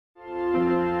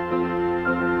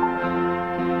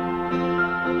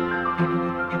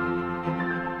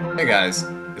Hey guys,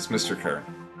 it's Mr. Kerr.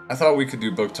 I thought we could do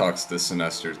book talks this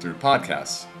semester through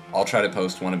podcasts. I'll try to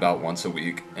post one about once a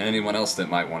week, and anyone else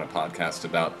that might want a podcast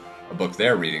about a book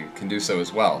they're reading can do so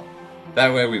as well.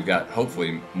 That way we've got,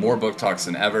 hopefully, more book talks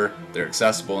than ever, they're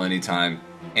accessible anytime,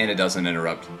 and it doesn't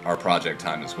interrupt our project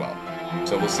time as well.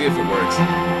 So we'll see if it works,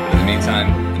 but in the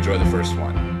meantime, enjoy the first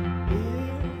one.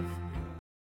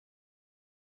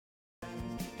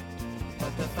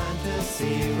 But the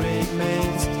fantasy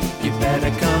remains. You better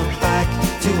come back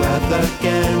to Earth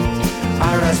again.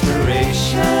 Our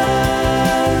aspirations,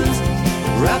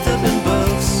 wrapped up in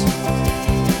books.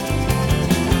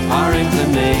 Our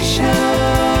inclinations,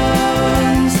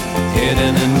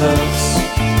 hidden in looks.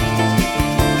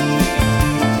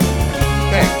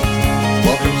 Hey,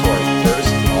 welcome to our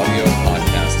first audio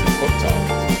podcast in Book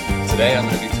Talk. Today I'm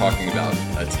going to be talking about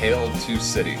A Tale of Two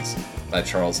Cities by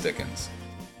Charles Dickens.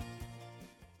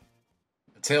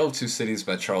 A Tale of Two Cities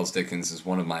by Charles Dickens is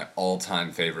one of my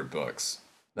all-time favorite books.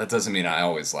 That doesn't mean I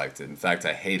always liked it. In fact,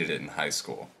 I hated it in high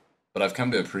school. But I've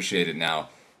come to appreciate it now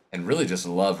and really just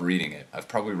love reading it. I've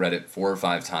probably read it 4 or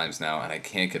 5 times now and I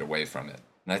can't get away from it.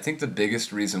 And I think the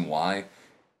biggest reason why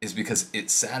is because it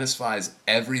satisfies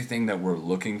everything that we're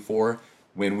looking for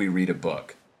when we read a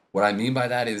book. What I mean by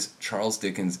that is Charles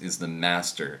Dickens is the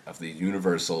master of the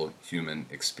universal human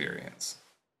experience.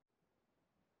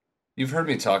 You've heard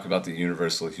me talk about the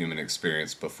universal human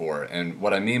experience before, and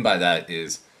what I mean by that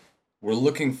is we're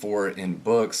looking for, in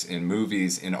books, in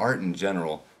movies, in art in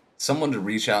general, someone to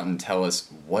reach out and tell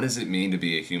us what does it mean to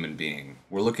be a human being.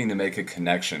 We're looking to make a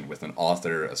connection with an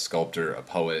author, a sculptor, a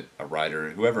poet, a writer,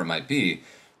 whoever it might be.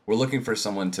 We're looking for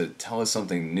someone to tell us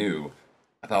something new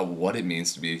about what it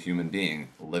means to be a human being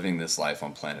living this life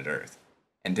on planet Earth.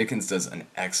 And Dickens does an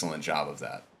excellent job of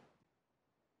that.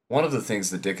 One of the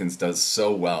things that Dickens does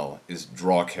so well is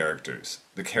draw characters.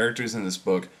 The characters in this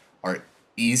book are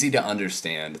easy to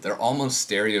understand. They're almost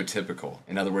stereotypical.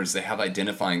 In other words, they have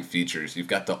identifying features. You've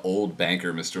got the old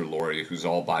banker, Mr. Lorry, who's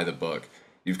all by the book.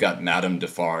 You've got Madame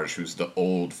Defarge, who's the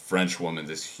old French woman,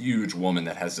 this huge woman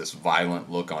that has this violent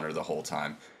look on her the whole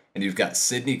time. And you've got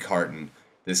Sidney Carton,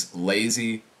 this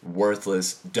lazy,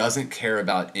 worthless, doesn't care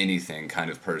about anything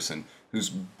kind of person who's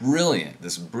brilliant,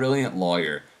 this brilliant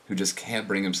lawyer who just can't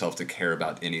bring himself to care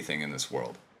about anything in this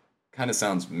world. Kind of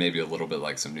sounds maybe a little bit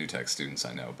like some New Tech students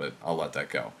I know, but I'll let that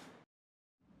go.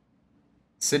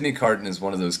 Sidney Carton is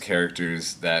one of those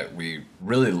characters that we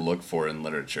really look for in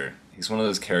literature. He's one of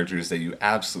those characters that you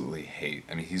absolutely hate.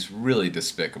 I mean, he's really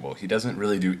despicable. He doesn't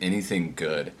really do anything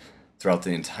good throughout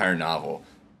the entire novel,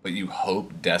 but you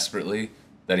hope desperately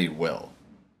that he will.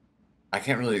 I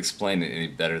can't really explain it any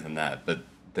better than that, but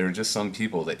there are just some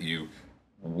people that you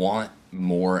want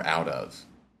more out of.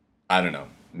 I don't know.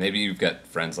 Maybe you've got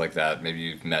friends like that. Maybe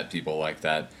you've met people like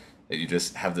that you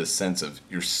just have this sense of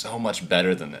you're so much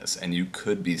better than this and you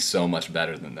could be so much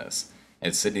better than this.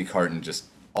 And Sidney Carton just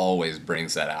always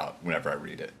brings that out whenever I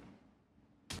read it.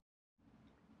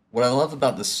 What I love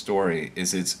about this story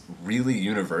is it's really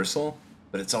universal,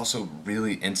 but it's also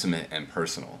really intimate and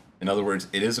personal. In other words,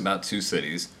 it is about 2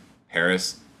 cities,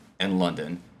 Paris and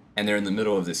London, and they're in the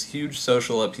middle of this huge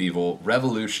social upheaval,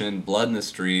 revolution, blood in the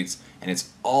streets, and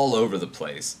it's all over the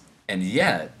place. And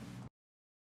yet,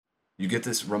 you get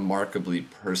this remarkably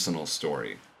personal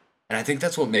story. And I think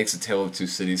that's what makes A Tale of Two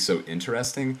Cities so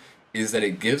interesting, is that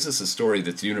it gives us a story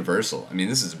that's universal. I mean,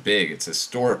 this is big, it's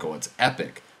historical, it's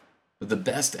epic. But the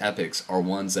best epics are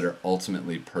ones that are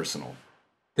ultimately personal.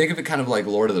 Think of it kind of like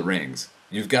Lord of the Rings.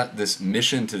 You've got this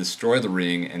mission to destroy the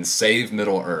ring and save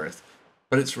Middle-earth,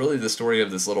 but it's really the story of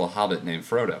this little hobbit named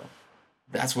Frodo.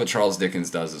 That's what Charles Dickens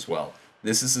does as well.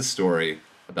 This is a story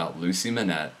about Lucy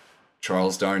Manette,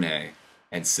 Charles Darnay,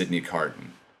 and Sidney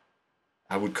Carton.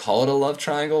 I would call it a love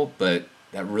triangle, but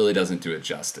that really doesn't do it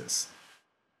justice.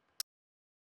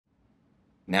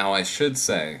 Now, I should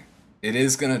say, it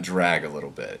is going to drag a little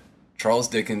bit. Charles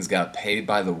Dickens got paid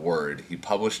by the word. He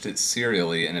published it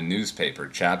serially in a newspaper,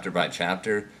 chapter by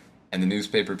chapter, and the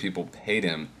newspaper people paid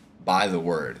him by the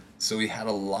word. So he had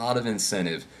a lot of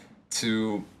incentive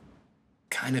to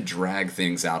kind of drag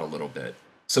things out a little bit.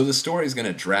 So the story's going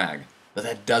to drag, but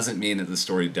that doesn't mean that the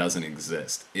story doesn't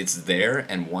exist. It's there,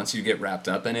 and once you get wrapped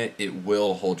up in it, it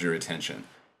will hold your attention.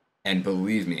 And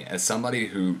believe me, as somebody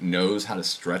who knows how to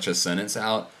stretch a sentence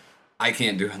out, I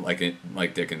can't do it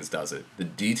like Dickens does it. The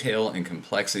detail and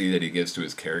complexity that he gives to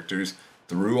his characters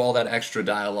through all that extra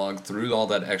dialogue, through all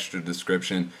that extra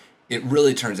description, it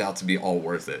really turns out to be all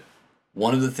worth it.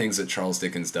 One of the things that Charles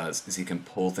Dickens does is he can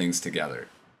pull things together.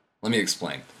 Let me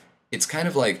explain. It's kind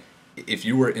of like if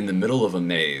you were in the middle of a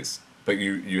maze, but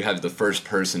you have the first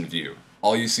person view.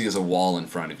 all you see is a wall in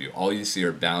front of you. All you see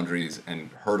are boundaries and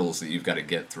hurdles that you've got to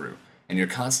get through. And you're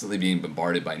constantly being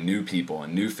bombarded by new people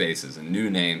and new faces and new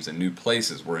names and new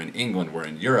places. We're in England, we're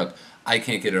in Europe. I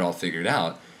can't get it all figured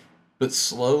out. But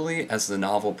slowly, as the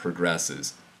novel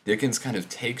progresses, Dickens kind of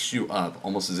takes you up,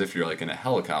 almost as if you're like in a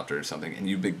helicopter or something, and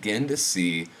you begin to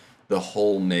see the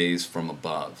whole maze from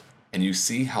above. And you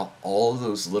see how all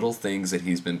those little things that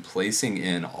he's been placing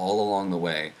in all along the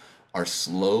way are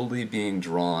slowly being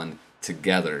drawn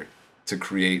together to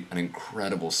create an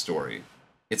incredible story.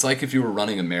 It's like if you were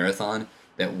running a marathon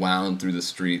that wound through the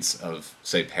streets of,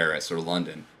 say, Paris or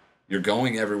London. You're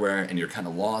going everywhere and you're kind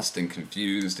of lost and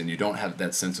confused and you don't have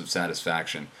that sense of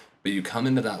satisfaction. But you come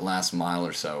into that last mile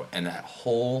or so, and that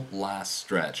whole last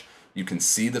stretch, you can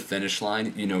see the finish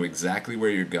line, you know exactly where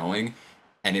you're going,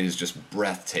 and it is just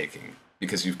breathtaking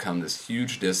because you've come this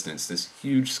huge distance, this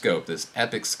huge scope, this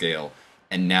epic scale,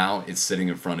 and now it's sitting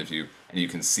in front of you, and you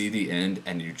can see the end,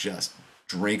 and you just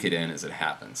drink it in as it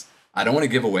happens. I don't want to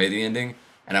give away the ending,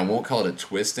 and I won't call it a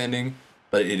twist ending,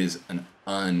 but it is an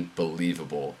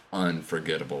unbelievable,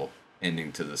 unforgettable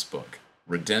ending to this book.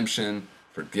 Redemption,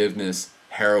 forgiveness,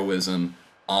 heroism,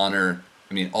 honor,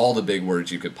 I mean, all the big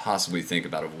words you could possibly think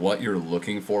about of what you're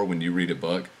looking for when you read a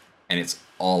book, and it's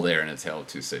all there in A Tale of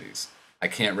Two Cities. I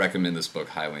can't recommend this book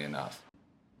highly enough.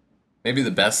 Maybe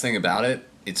the best thing about it,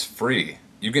 it's free.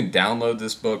 You can download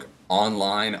this book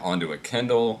online onto a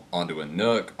Kindle, onto a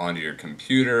Nook, onto your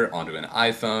computer, onto an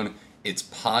iPhone. It's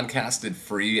podcasted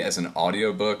free as an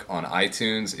audiobook on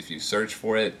iTunes if you search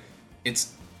for it.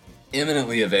 It's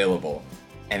eminently available,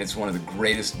 and it's one of the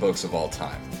greatest books of all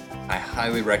time. I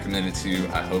highly recommend it to you.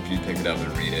 I hope you pick it up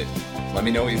and read it. Let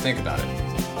me know what you think about it.